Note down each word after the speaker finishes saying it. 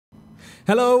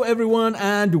Hello everyone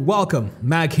and welcome,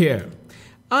 Mag here.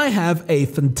 I have a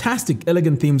fantastic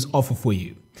elegant themes offer for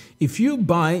you. If you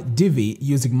buy Divi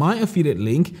using my affiliate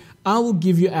link, I will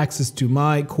give you access to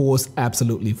my course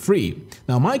absolutely free.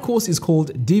 Now my course is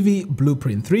called Divi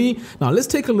Blueprint 3. Now let's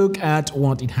take a look at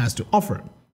what it has to offer.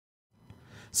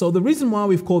 So the reason why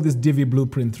we've called this Divi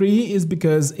Blueprint 3 is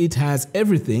because it has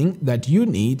everything that you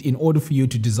need in order for you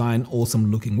to design awesome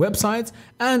looking websites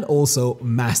and also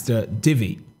master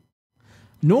Divi.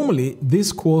 Normally,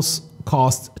 this course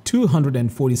costs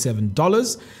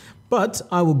 $247, but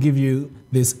I will give you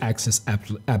this access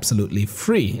absolutely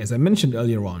free, as I mentioned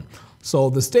earlier on.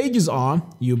 So the stages are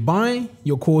you buy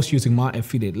your course using my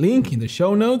affiliate link in the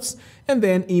show notes, and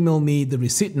then email me the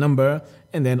receipt number,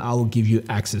 and then I will give you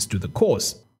access to the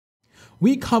course.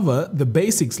 We cover the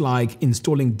basics like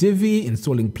installing Divi,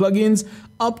 installing plugins,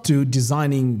 up to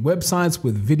designing websites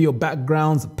with video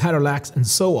backgrounds, parallax, and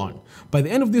so on. By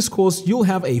the end of this course, you'll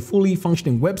have a fully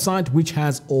functioning website which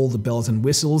has all the bells and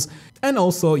whistles, and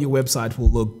also your website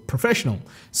will look professional.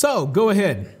 So go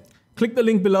ahead, click the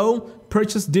link below,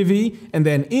 purchase Divi, and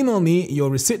then email me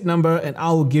your receipt number and I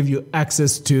will give you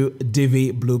access to Divi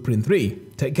Blueprint 3.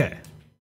 Take care.